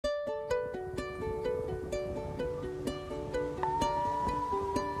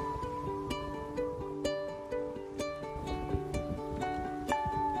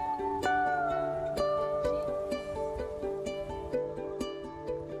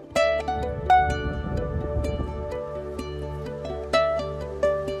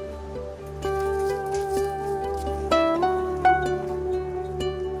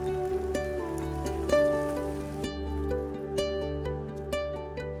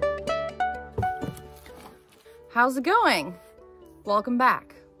How's it going? Welcome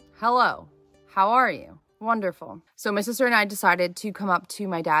back. Hello. How are you? Wonderful. So my sister and I decided to come up to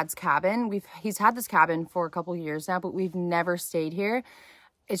my dad's cabin. He's had this cabin for a couple years now, but we've never stayed here.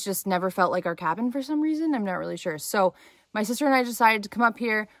 It's just never felt like our cabin for some reason. I'm not really sure. So my sister and I decided to come up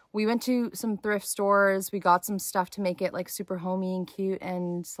here. We went to some thrift stores. We got some stuff to make it like super homey and cute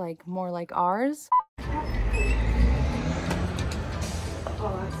and like more like ours.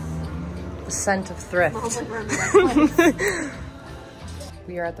 The scent of thrift.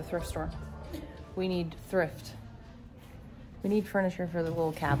 We are at the thrift store. We need thrift. We need furniture for the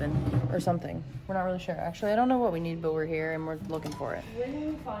little cabin or something. We're not really sure. Actually, I don't know what we need, but we're here and we're looking for it.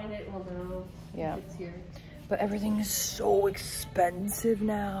 When we find it, we'll know if it's here. But everything is so expensive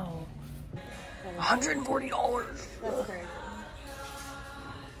now. $140. That's crazy.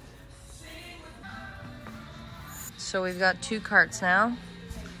 So we've got 2 carts now.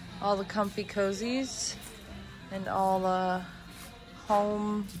 All the comfy cozies and all the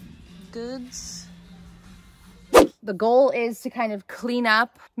home goods. The goal is to kind of clean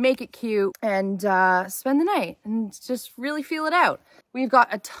up, make it cute, and spend the night and just really feel it out. We've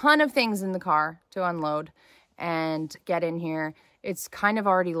got a ton of things in the car to unload and get in here. It's kind of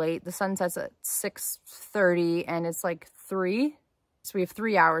already late. The sun sets at 6:30 and it's like 3. So we have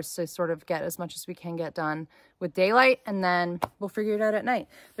 3 hours to sort of get as much as we can get done with daylight, and then we'll figure it out at night.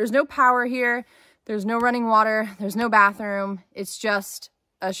 There's no power here. There's no running water. There's no bathroom. It's just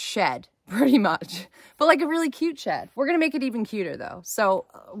a shed, pretty much. But like a really cute shed. We're going to make it even cuter though. So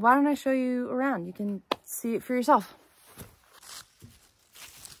why don't I show you around? You can see it for yourself.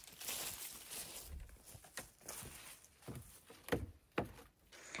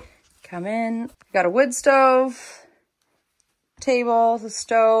 Come in. We've got a wood stove, table, the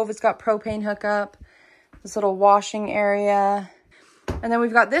stove. It's got propane hookup, this little washing area. And then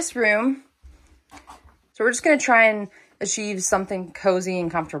we've got this room. So we're just going to try and achieve something cozy and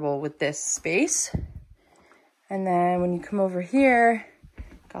comfortable with this space. And then when you come over here,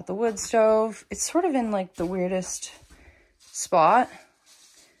 got the wood stove. It's sort of in like the weirdest spot,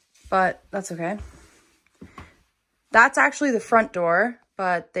 but that's okay. That's actually the front door,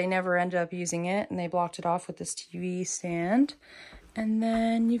 but they never ended up using it and they blocked it off with this TV stand. And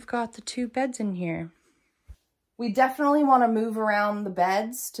then you've got the 2 beds in here. We definitely want to move around the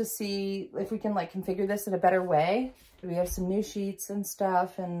beds to see if we can like configure this in a better way. We have some new sheets and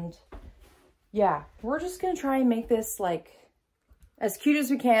stuff, and yeah, we're just going to try and make this like as cute as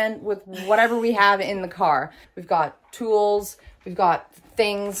we can with whatever we have in the car. We've got tools, we've got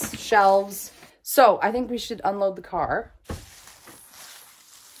things, shelves. So I think we should unload the car.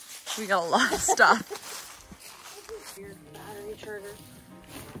 We got a lot of stuff. Weird battery charger.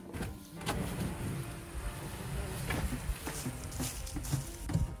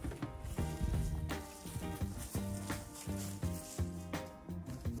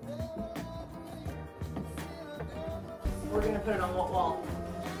 We're gonna put it on what wall?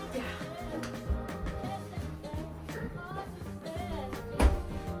 Yeah.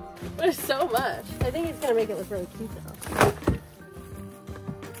 There's so much. I think it's gonna make it look really cute though.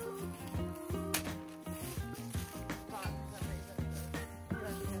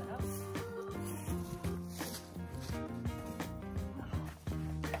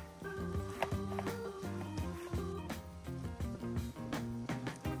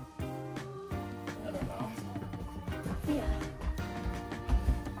 Yeah.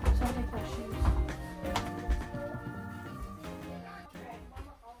 So I'll take my shoes.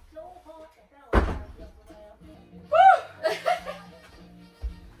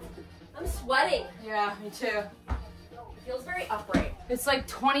 I'm sweating. Yeah, me too. It feels very upright. It's like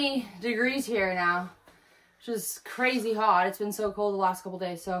 20 degrees here now, which is crazy hot. It's been so cold the last couple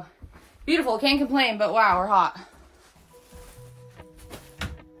days, so beautiful. Can't complain, but wow, we're hot.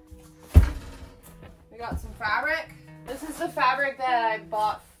 We got some fabric. This is the fabric that I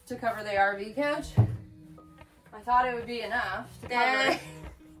bought to cover the RV couch. I thought it would be enough to cover it,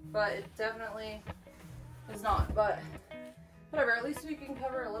 but it definitely is not. But whatever, at least we can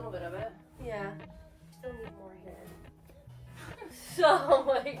cover a little bit of it. Yeah. Still need more here. Oh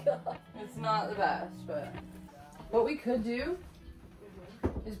my god. It's not the best, but what we could do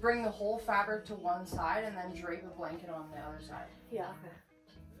is bring the whole fabric to one side and then drape a blanket on the other side. Yeah, okay.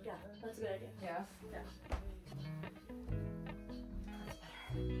 Yeah, that's a good idea. Yeah? Yeah.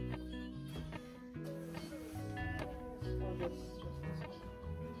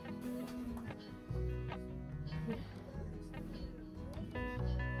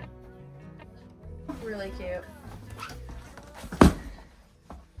 Really cute.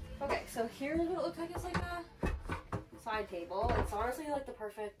 Okay, so here's what it looks like. It's like a side table. It's honestly like the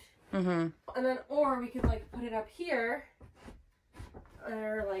perfect. Mm-hmm. And then, or we could like put it up here,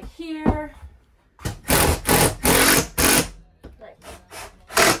 or like here. Nice.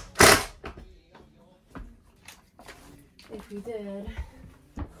 If we did,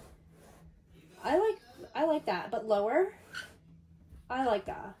 I like that, but lower. I like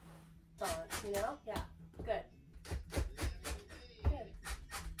that. You know? Yeah. Good. Good.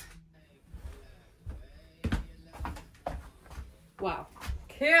 Wow.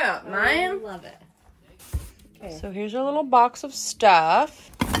 Cute, I man. love it. Okay. So here's our little box of stuff.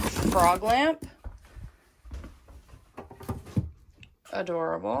 Frog lamp.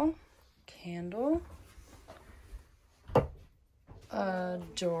 Adorable. Candle.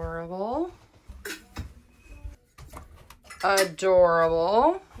 Adorable.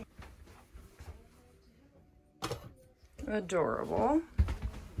 Adorable. Adorable.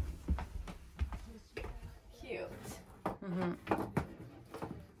 Cute. Mm-hmm.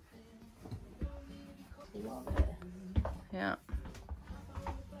 Love it. Yeah.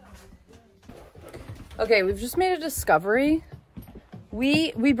 Okay, we've just made a discovery.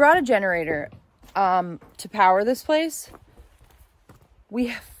 We brought a generator to power this place.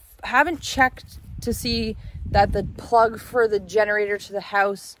 We haven't checked to see that the plug for the generator to the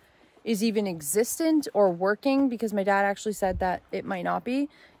house is even existent or working, because my dad actually said that it might not be.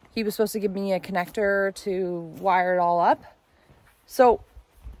 He was supposed to give me a connector to wire it all up. So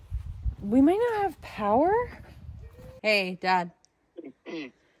we might not have power. Hey, Dad.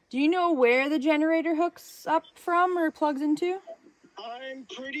 Do you know where the generator hooks up from or plugs into? I'm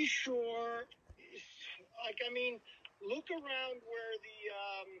pretty sure, like, I mean, look around where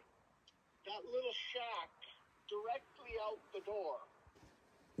that little shack directly out the door.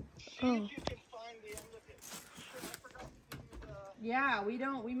 See if you can find the end of it. Shit, I forgot to give you the... Yeah,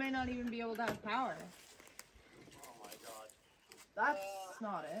 we might not even be able to have power. Oh my god. That's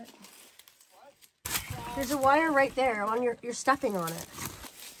not it. What? There's a wire right there on you're stepping on it.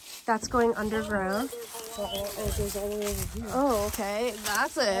 That's going underground. There's all the way over here. Oh, okay.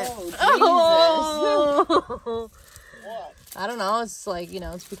 That's it. Oh, Jesus. Oh. What? I don't know. It's like, you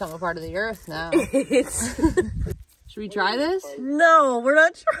know, it's become a part of the earth now. It's Should we try this? no, we're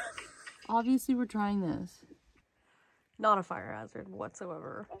not trying. Obviously, we're trying this. Not a fire hazard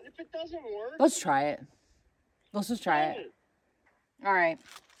whatsoever. If it doesn't work... Let's try it. Let's just try it. All right.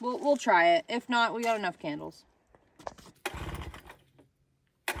 We'll try it. If not, we got enough candles.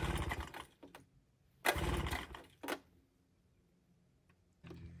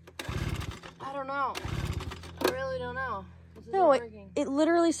 I don't know. I really don't know. This isn't No, working. it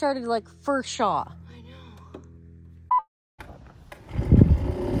literally started like first shot. I know.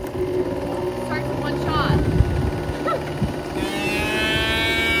 Starts with one shot.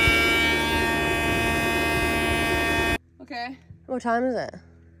 Okay. What time is it?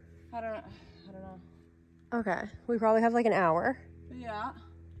 I don't know. Okay, we probably have like an hour. Yeah.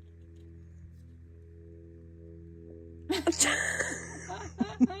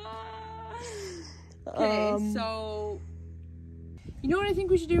 Okay, so you know what I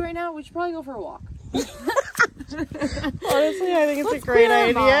think we should do right now? We should probably go for a walk. Honestly, I think it's Let's a great clear our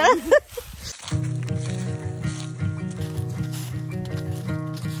idea. minds.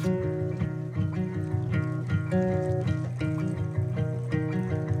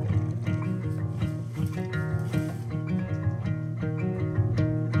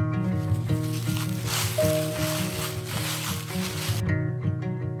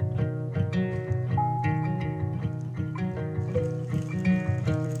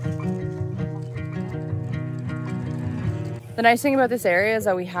 The nice thing about this area is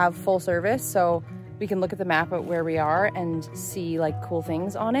that we have full service, so we can look at the map at where we are and see like cool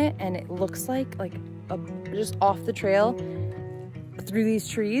things on it, and it looks like just off the trail through these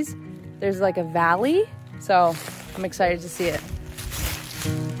trees there's like a valley, so I'm excited to see it.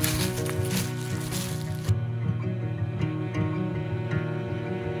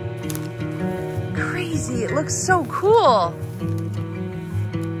 Crazy, it looks so cool.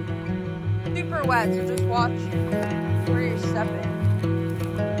 Super wet, so just watch where you're stepping.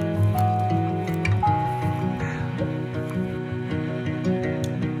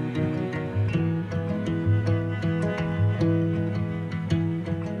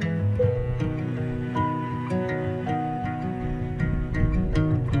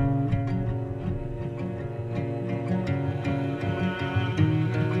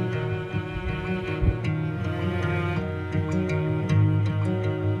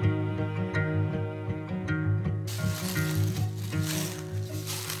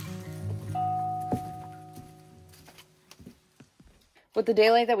 With the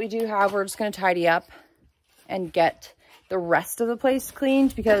daylight that we do have, we're just going to tidy up and get the rest of the place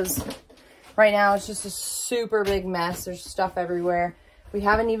cleaned, because right now it's just a super big mess. There's stuff everywhere. We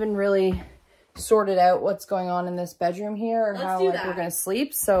haven't even really sorted out what's going on in this bedroom here, or how like we're gonna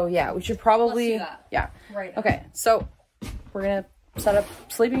sleep. So yeah, we should probably yeah. Right. Okay, so we're gonna set up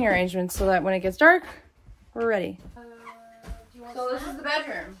sleeping arrangements so that when it gets dark, we're ready. So this is the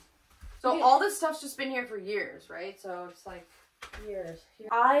bedroom. So all this stuff's just been here for years, right? So it's like years.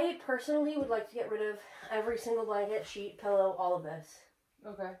 I personally would like to get rid of every single blanket, sheet, pillow, all of this.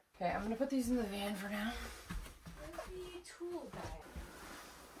 okay. Okay, I'm gonna put these in the van for now. Where's the tool bag?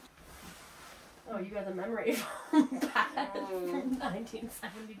 Oh, you got the memory foam pad from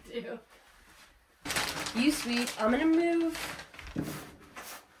 1972. You sweet. I'm gonna move.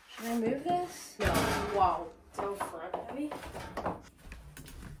 Should I move this? No. Wow. So front heavy.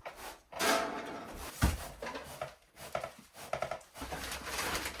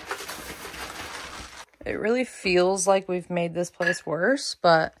 It really feels like we've made this place worse,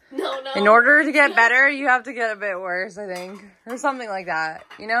 but No. in order to get better, you have to get a bit worse, I think. Or something like that,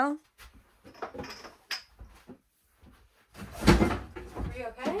 you know? Are you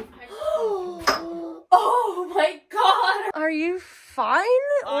okay? Oh my god! Are you fine?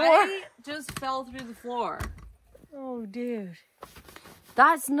 I just fell through the floor. Oh, dude.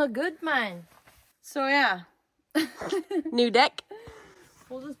 That's not good, man. So, yeah. New deck.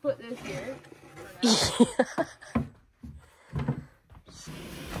 We'll just put this here.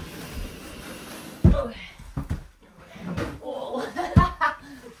 Oh.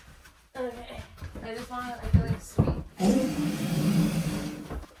 Okay. I just want to, I feel like sweet.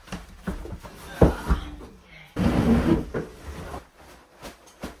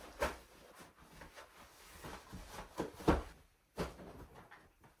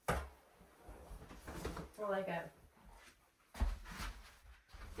 I like it.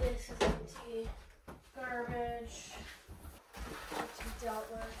 This is empty. Garbage. To be dealt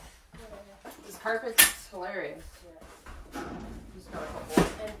with. This carpet's hilarious. Just got a couple.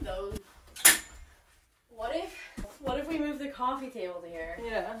 And those. What if we move the coffee table to here?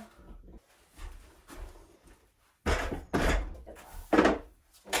 Yeah.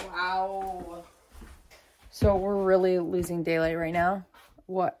 Wow. So we're really losing daylight right now.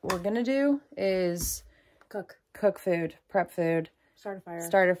 What we're gonna do is cook food, prep food, start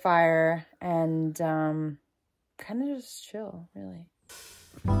a fire, and kind of just chill, really.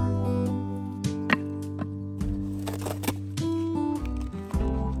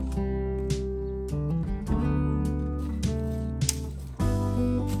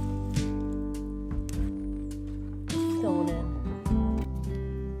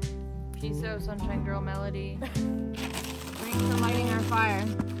 PO Sunshine Girl Melody. Thanks for lighting our fire.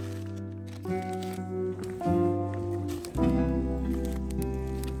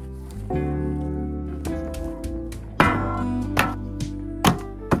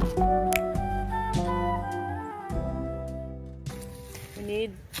 We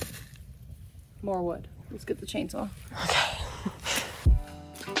need more wood. Let's get the chainsaw. Okay.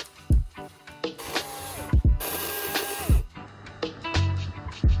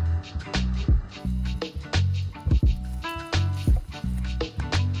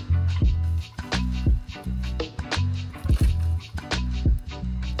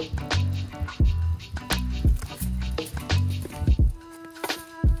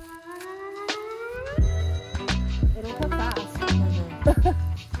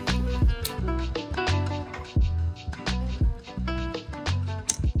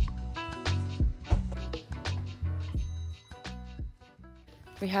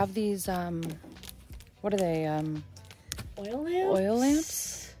 We have these, what are they? Oil lamps? Oil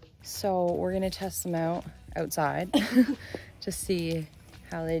lamps. So we're gonna test them out outside to see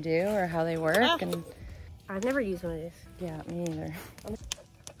how they do or how they work. And I've never used one of these. yeah, me neither.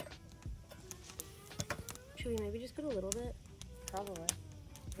 Should we maybe just put a little bit? Probably.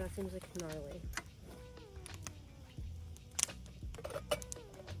 That seems like gnarly.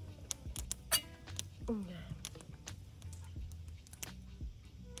 Okay.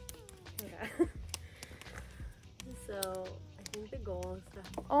 So I think the goal is to.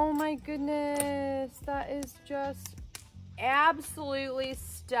 Oh my goodness, that is just absolutely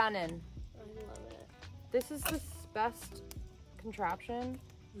stunning. I love it. This is the best contraption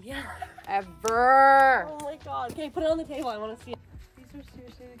Yeah. ever. Oh my god. Okay, put it on the table. I want to see it. These are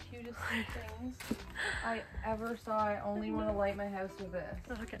seriously the cutest things I ever saw. I only want to light my house with this.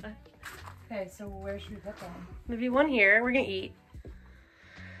 Okay. Okay, so where should we put them? Maybe one here. We're gonna eat.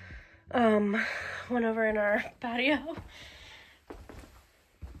 One over in our patio.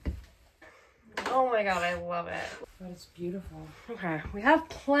 Oh my god, I love it. But it's beautiful. Okay, we have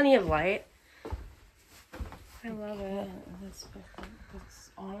plenty of light. I love it. That's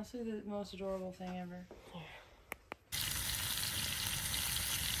honestly the most adorable thing ever.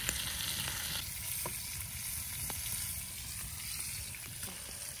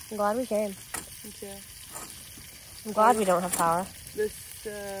 I'm glad we came. Me too. I'm glad we don't have power. This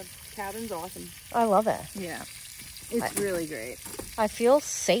cabin's awesome. I love it. Yeah. It's really great. I feel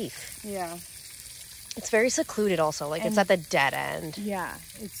safe. Yeah. It's very secluded also. Like, it's at the dead end. Yeah.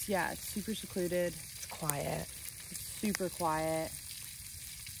 It's super secluded. It's quiet. It's super quiet.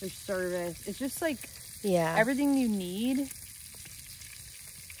 There's service. It's just like Yeah. everything you need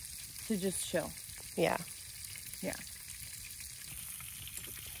to just chill. Yeah. Yeah.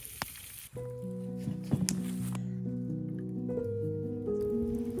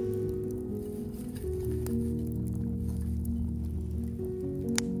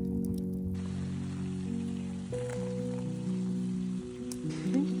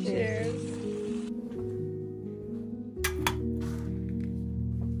 Cheers.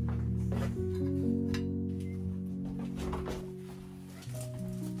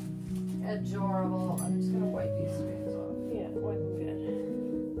 Adorable. I'm just gonna wipe these spoons off. Yeah, wipe them good.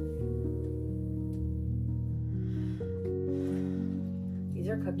 These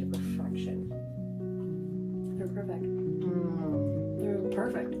are cooked to perfection. They're perfect. They're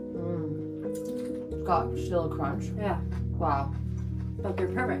perfect. It's got still a crunch. Yeah, Wow. but they're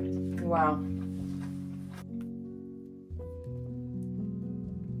perfect. Wow.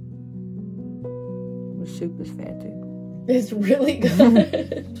 The soup is fancy. It's really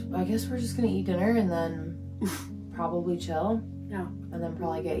good. I guess we're just gonna eat dinner and then probably chill. Yeah. And then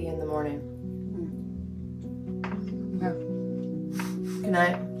probably get you in the morning. Okay. Good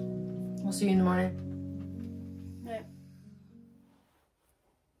night. We'll see you in the morning. Night.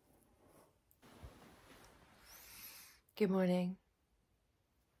 Good morning.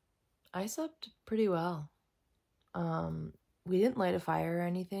 I slept pretty well. We didn't light a fire or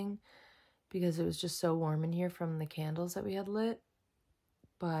anything because it was just so warm in here from the candles that we had lit.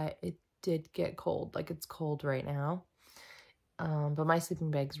 But it did get cold. Like, it's cold right now. But my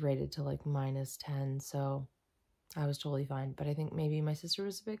sleeping bag's rated to like -10, so I was totally fine. But I think maybe my sister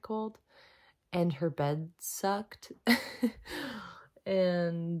was a bit cold and her bed sucked.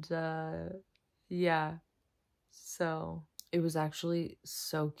 And yeah, so it was actually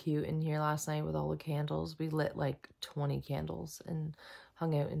so cute in here last night with all the candles. We lit like 20 candles and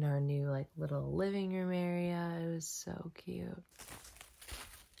hung out in our new like little living room area. It was so cute.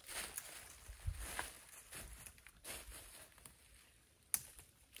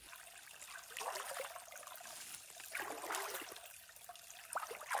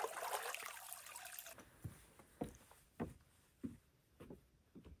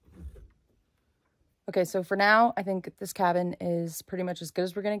 Okay, so for now, I think this cabin is pretty much as good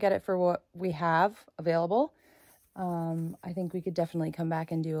as we're going to get it for what we have available. I think we could definitely come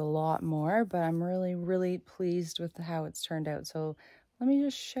back and do a lot more, but I'm really, really pleased with how it's turned out. So let me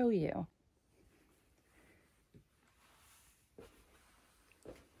just show you.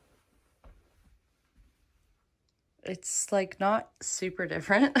 It's like not super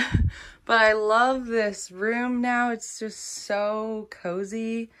different, but I love this room now. It's just so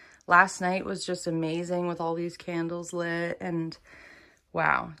cozy. Last night was just amazing with all these candles lit, and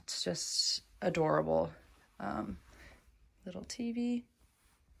wow, it's just adorable. Little TV.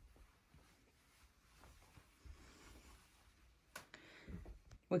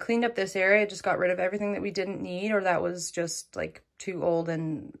 We cleaned up this area, just got rid of everything that we didn't need or that was just like too old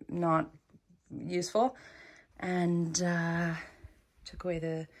and not useful. And took away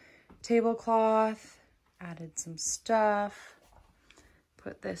the tablecloth, added some stuff,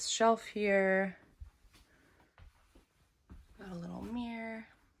 put this shelf here, got a little mirror,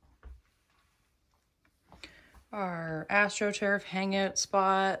 our AstroTurf hangout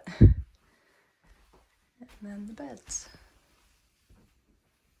spot, and then the beds.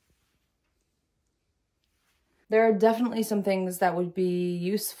 There are definitely some things that would be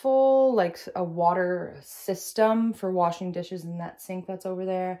useful, like a water system for washing dishes in that sink that's over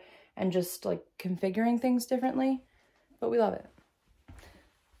there, and just like configuring things differently, but we love it.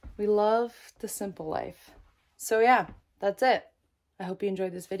 We love the simple life. So yeah, that's it. I hope you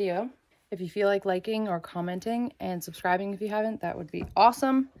enjoyed this video. If you feel like liking or commenting and subscribing if you haven't, that would be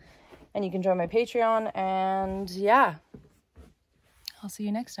awesome. And you can join my Patreon, and yeah, I'll see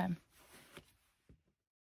you next time.